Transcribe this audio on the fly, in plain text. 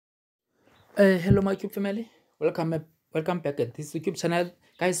Hello my YouTube family, welcome back at this YouTube channel.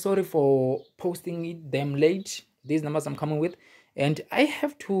 Guys, sorry for posting them late, these numbers I'm coming with. And I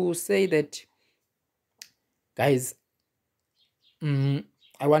have to say that, guys, I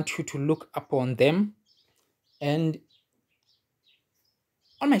want you to look upon them. And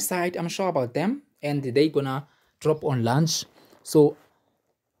on my side, I'm sure about them, and they gonna drop on lunch. So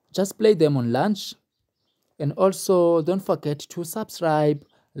just play them on lunch. And also don't forget to subscribe,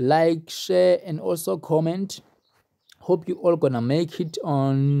 like, share, and also comment. Hope you all gonna make it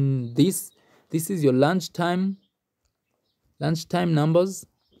on this is your lunchtime numbers,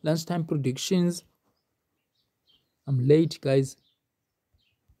 lunchtime predictions. I'm late, guys,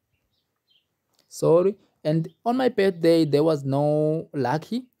 sorry. And on my birthday there was no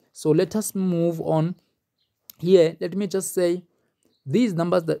lucky, so let us move on. Here, let me just say these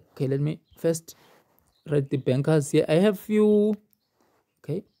numbers that, okay, let me first write the bankers here. I have few,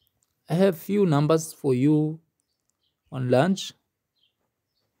 okay, I have few numbers for you on lunch.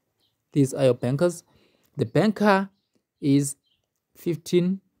 These are your bankers. The banker is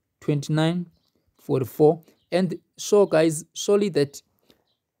 15, 29, 44. And so, guys, surely that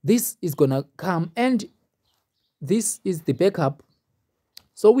this is gonna come, and this is the backup.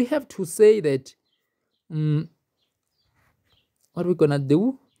 So we have to say that what we're gonna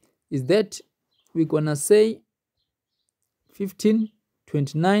do is that we're gonna say 15,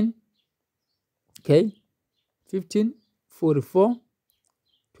 29, okay, 15, 44,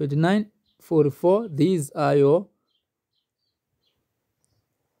 29, 44. These are your,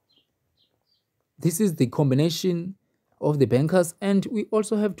 this is the combination of the bankers, and we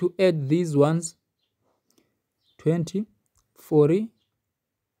also have to add these ones: 20, 40,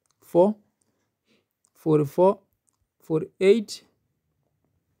 4, 44, 48.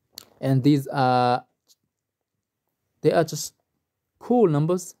 And these are, they are just cool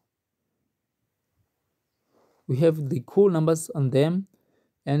numbers. We have the cool numbers on them,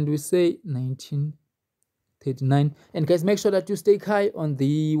 and we say 19, 39. And guys, make sure that you stay high on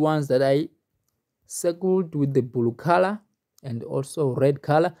the ones that I circled with the blue color and also red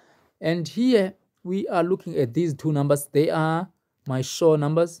color. And here we are looking at these two numbers. They are my show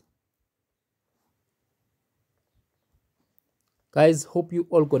numbers. Guys, hope you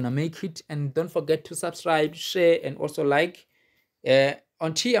all gonna make it, and don't forget to subscribe, share, and also like.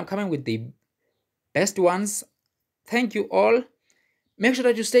 Until I'm coming with the best ones. Thank you all. Make sure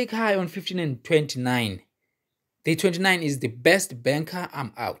that you stay high on 15 and 29. The 29 is the best banker.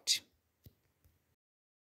 I'm out.